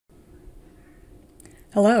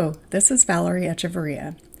Hello, this is Valerie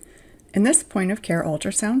Echeverria. In this point-of-care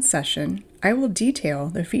ultrasound session, I will detail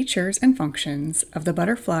the features and functions of the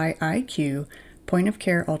Butterfly iQ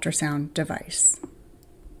point-of-care ultrasound device.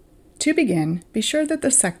 To begin, be sure that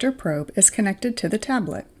the sector probe is connected to the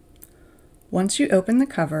tablet. Once you open the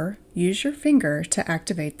cover, use your finger to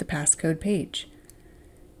activate the passcode page.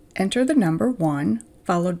 Enter the number 1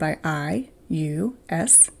 followed by I, U,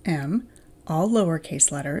 S, M, all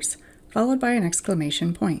lowercase letters, followed by an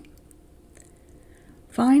exclamation point.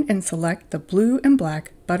 Find and select the blue and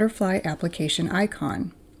black butterfly application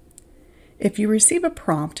icon. If you receive a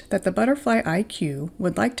prompt that the Butterfly iQ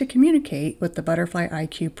would like to communicate with the Butterfly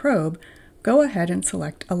iQ probe, go ahead and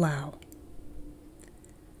select Allow.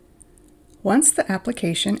 Once the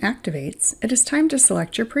application activates, it is time to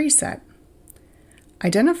select your preset.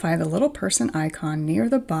 Identify the little person icon near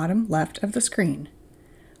the bottom left of the screen.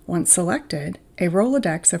 Once selected, a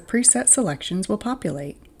Rolodex of preset selections will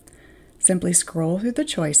populate. Simply scroll through the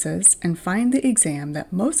choices and find the exam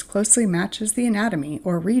that most closely matches the anatomy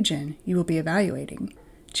or region you will be evaluating.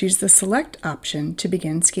 Choose the Select option to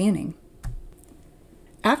begin scanning.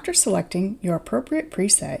 After selecting your appropriate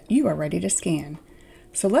preset, you are ready to scan.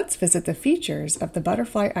 So let's visit the features of the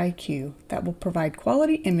Butterfly iQ that will provide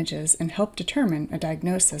quality images and help determine a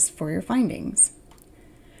diagnosis for your findings.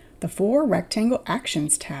 The 4 rectangle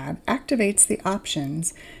Actions tab activates the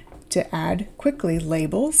options to add quickly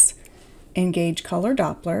labels, engage color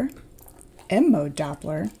Doppler, M-mode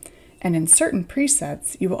Doppler, and in certain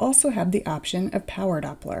presets you will also have the option of power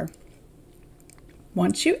Doppler.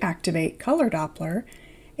 Once you activate color Doppler,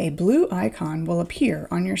 a blue icon will appear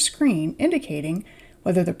on your screen indicating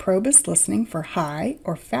whether the probe is listening for high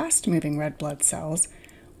or fast-moving red blood cells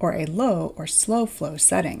or a low or slow flow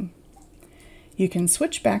setting. You can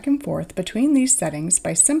switch back and forth between these settings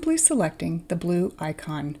by simply selecting the blue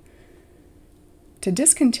icon. To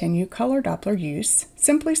discontinue color Doppler use,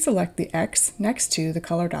 simply select the X next to the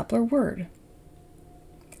color Doppler word.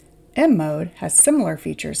 M-mode has similar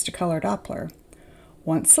features to color Doppler.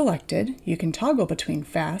 Once selected, you can toggle between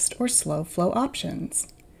fast or slow flow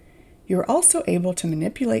options. You are also able to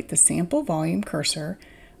manipulate the sample volume cursor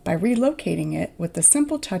by relocating it with the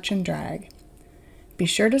simple touch and drag. Be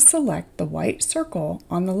sure to select the white circle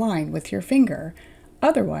on the line with your finger,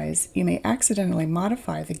 otherwise you may accidentally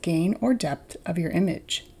modify the gain or depth of your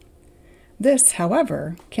image. This,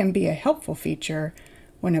 however, can be a helpful feature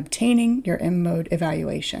when obtaining your M-mode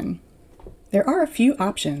evaluation. There are a few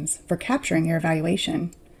options for capturing your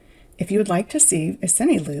evaluation. If you would like to see a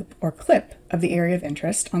cine loop or clip of the area of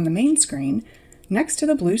interest on the main screen, next to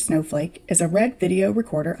the blue snowflake is a red video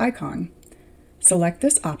recorder icon. Select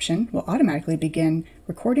this option will automatically begin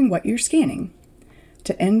recording what you're scanning.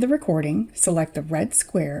 To end the recording, select the red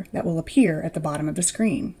square that will appear at the bottom of the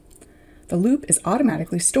screen. The loop is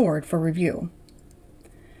automatically stored for review.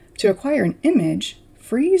 To acquire an image,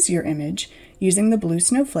 freeze your image using the blue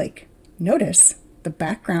snowflake. Notice the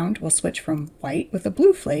background will switch from white with a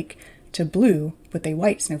blue flake to blue with a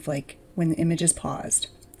white snowflake when the image is paused.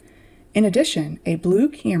 In addition, a blue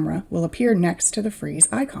camera will appear next to the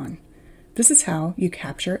freeze icon. This is how you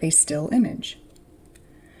capture a still image.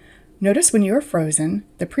 Notice when you are frozen,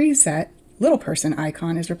 the preset little person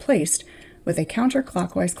icon is replaced with a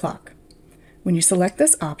counterclockwise clock. When you select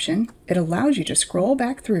this option, it allows you to scroll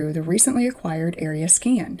back through the recently acquired area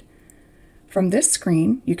scanned. From this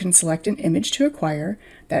screen, you can select an image to acquire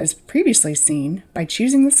that is previously seen by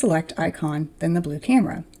choosing the select icon, then the blue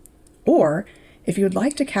camera. Or, if you would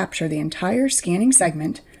like to capture the entire scanning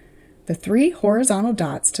segment, the 3 horizontal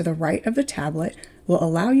dots to the right of the tablet will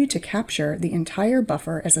allow you to capture the entire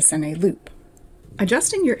buffer as a cine loop.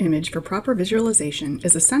 Adjusting your image for proper visualization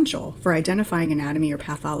is essential for identifying anatomy or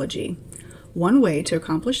pathology. One way to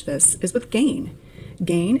accomplish this is with gain.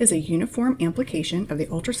 Gain is a uniform amplification of the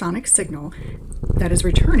ultrasonic signal that is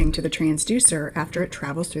returning to the transducer after it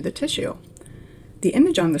travels through the tissue. The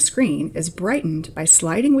image on the screen is brightened by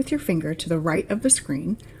sliding with your finger to the right of the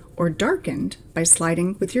screen, or darkened by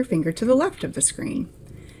sliding with your finger to the left of the screen.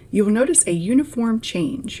 You will notice a uniform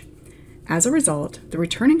change. As a result, the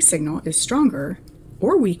returning signal is stronger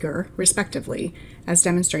or weaker, respectively, as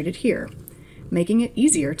demonstrated here, making it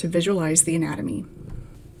easier to visualize the anatomy.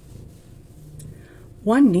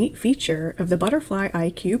 One neat feature of the Butterfly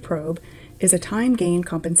iQ probe is a time gain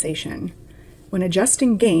compensation. When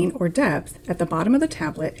adjusting gain or depth, at the bottom of the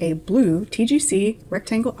tablet, a blue TGC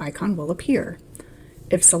rectangle icon will appear.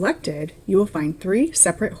 If selected, you will find 3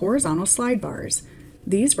 separate horizontal slide bars.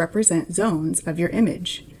 These represent zones of your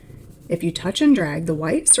image. If you touch and drag the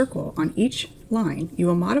white circle on each line, you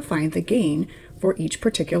will modify the gain for each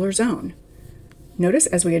particular zone. Notice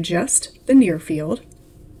as we adjust the near field,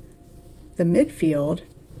 the midfield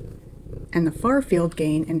and the far field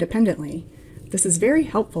gain independently. This is very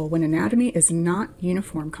helpful when anatomy is not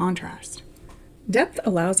uniform contrast. Depth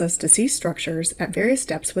allows us to see structures at various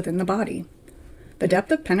depths within the body. The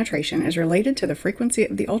depth of penetration is related to the frequency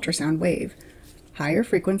of the ultrasound wave. Higher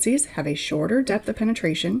frequencies have a shorter depth of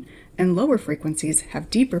penetration, and lower frequencies have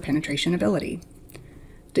deeper penetration ability.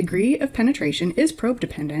 Degree of penetration is probe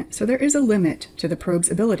dependent, so there is a limit to the probe's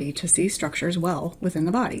ability to see structures well within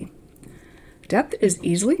the body. Depth is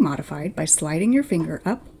easily modified by sliding your finger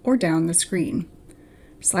up or down the screen.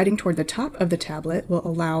 Sliding toward the top of the tablet will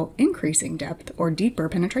allow increasing depth or deeper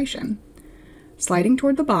penetration. Sliding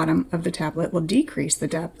toward the bottom of the tablet will decrease the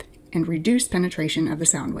depth and reduce penetration of the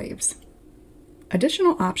sound waves.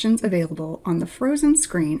 Additional options available on the frozen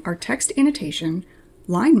screen are text annotation,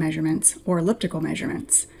 line measurements, or elliptical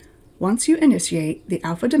measurements. Once you initiate the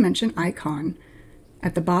alpha dimension icon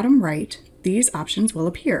at the bottom right, these options will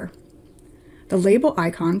appear. The label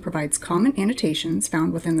icon provides common annotations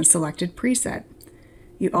found within the selected preset.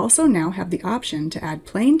 You also now have the option to add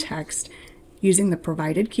plain text using the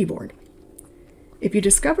provided keyboard. If you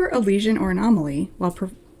discover a lesion or anomaly while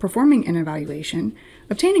performing an evaluation,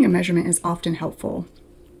 obtaining a measurement is often helpful.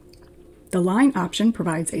 The line option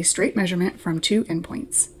provides a straight measurement from 2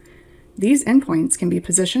 endpoints. These endpoints can be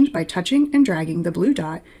positioned by touching and dragging the blue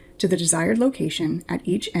dot to the desired location at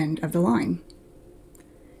each end of the line.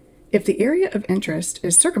 If the area of interest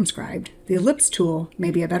is circumscribed, the ellipse tool may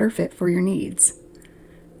be a better fit for your needs.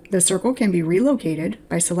 The circle can be relocated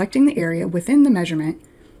by selecting the area within the measurement,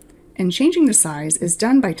 and changing the size is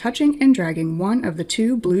done by touching and dragging one of the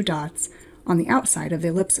 2 blue dots on the outside of the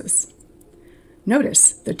ellipsis.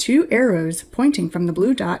 Notice the 2 arrows pointing from the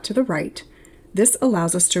blue dot to the right. This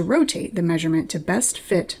allows us to rotate the measurement to best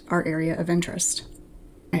fit our area of interest.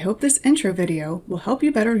 I hope this intro video will help you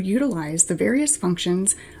better utilize the various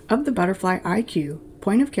functions of the Butterfly iQ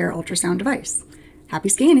point-of-care ultrasound device. Happy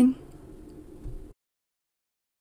scanning!